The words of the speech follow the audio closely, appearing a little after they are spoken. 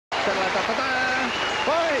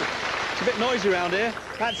Oi! It's a bit noisy around here.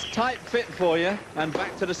 That's Tight Fit for you. And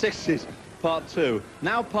back to the 60s, part 2.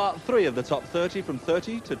 Now part 3 of the top 30 from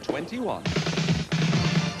 30 to 21.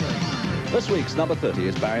 This week's number 30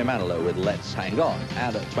 is Barry Manilow with Let's Hang On.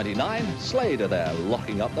 And at 29, Slade are there,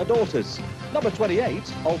 locking up their daughters. Number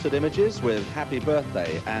 28, Altered Images with Happy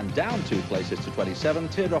Birthday. And down 2 places to 27,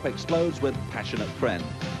 Teardrop Explodes with Passionate Friend.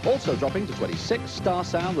 Also dropping to 26, Star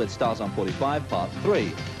Sound with Stars on 45, part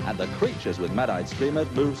 3. And The Creatures with Mad-Eyed Streamer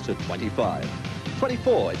moves to 25.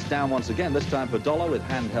 24, it's down once again, this time for Dollar with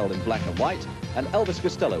Handheld in Black and White. And Elvis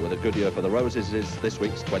Costello with A Good Year for the Roses is this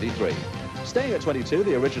week's 23. Staying at 22,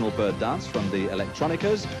 the original Bird Dance from the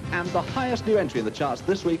Electronicas, and the highest new entry in the charts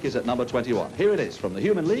this week is at number 21. Here it is from the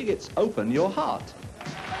Human League, it's Open Your Heart.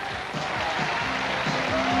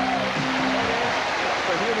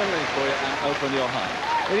 The Human League for you and Open Your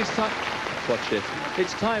Heart. It is time... Watch it.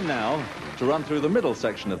 It's time now to run through the middle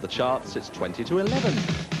section of the charts. It's 20 to 11.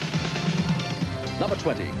 Number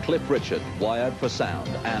 20, Cliff Richard, Wired for Sound.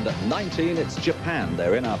 And at 19, it's Japan.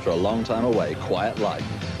 They're in after a long time away, Quiet Life.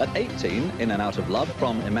 At 18, In and Out of Love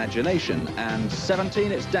from Imagination. And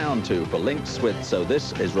 17, it's down 2 for Lynx with So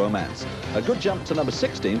This Is Romance. A good jump to number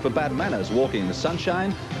 16 for Bad Manners, Walking in the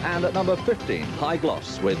Sunshine. And at number 15, High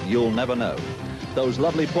Gloss with You'll Never Know. Those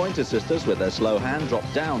lovely Pointer Sisters with Their Slow Hand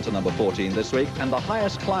dropped down to number 14 this week, and the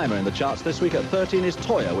highest climber in the charts this week at 13 is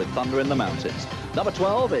Toya with Thunder in the Mountains. Number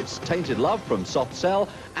 12, it's Tainted Love from Soft Cell,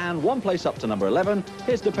 and 1 place up to number 11,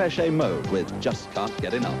 here's Depeche Mode with Just Can't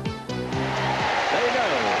Get Enough. There you go,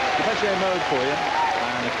 Depeche Mode for you,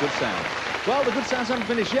 and a good sound. Well, the good sounds haven't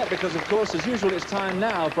finished yet because, of course, as usual, it's time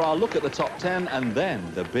now for our look at the top 10 and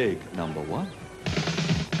then the big number 1.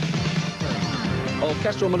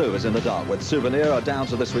 Orchestral Manoeuvres in the Dark with Souvenir are down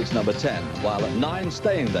to this week's number 10, while at 9,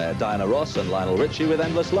 staying there, Diana Ross and Lionel Richie with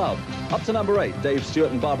Endless Love. Up to number 8, Dave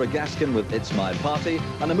Stewart and Barbara Gaskin with It's My Party,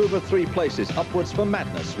 and a move of 3 places upwards for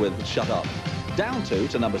Madness with Shut Up. Down 2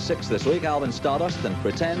 to number 6 this week, Alvin Stardust and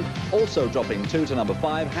Pretend. Also dropping 2 to number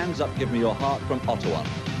 5, Hands Up, Give Me Your Heart from Ottawa.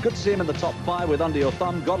 Good to see him in the top 5 with Under Your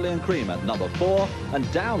Thumb, Godley and Cream at number 4,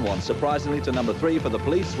 and down 1 surprisingly to number 3 for The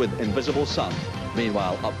Police with Invisible Sun.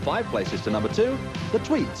 Meanwhile, up 5 places to number 2, The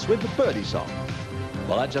Tweets with the Birdie Song.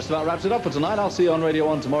 Well, that just about wraps it up for tonight. I'll see you on Radio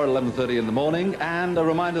 1 tomorrow at 11:30 in the morning. And a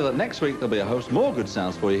reminder that next week there'll be a host more good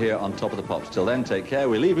sounds for you here on Top of the Pops. Till then, take care.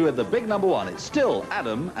 We leave you with the big number 1. It's still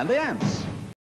Adam and the Ants.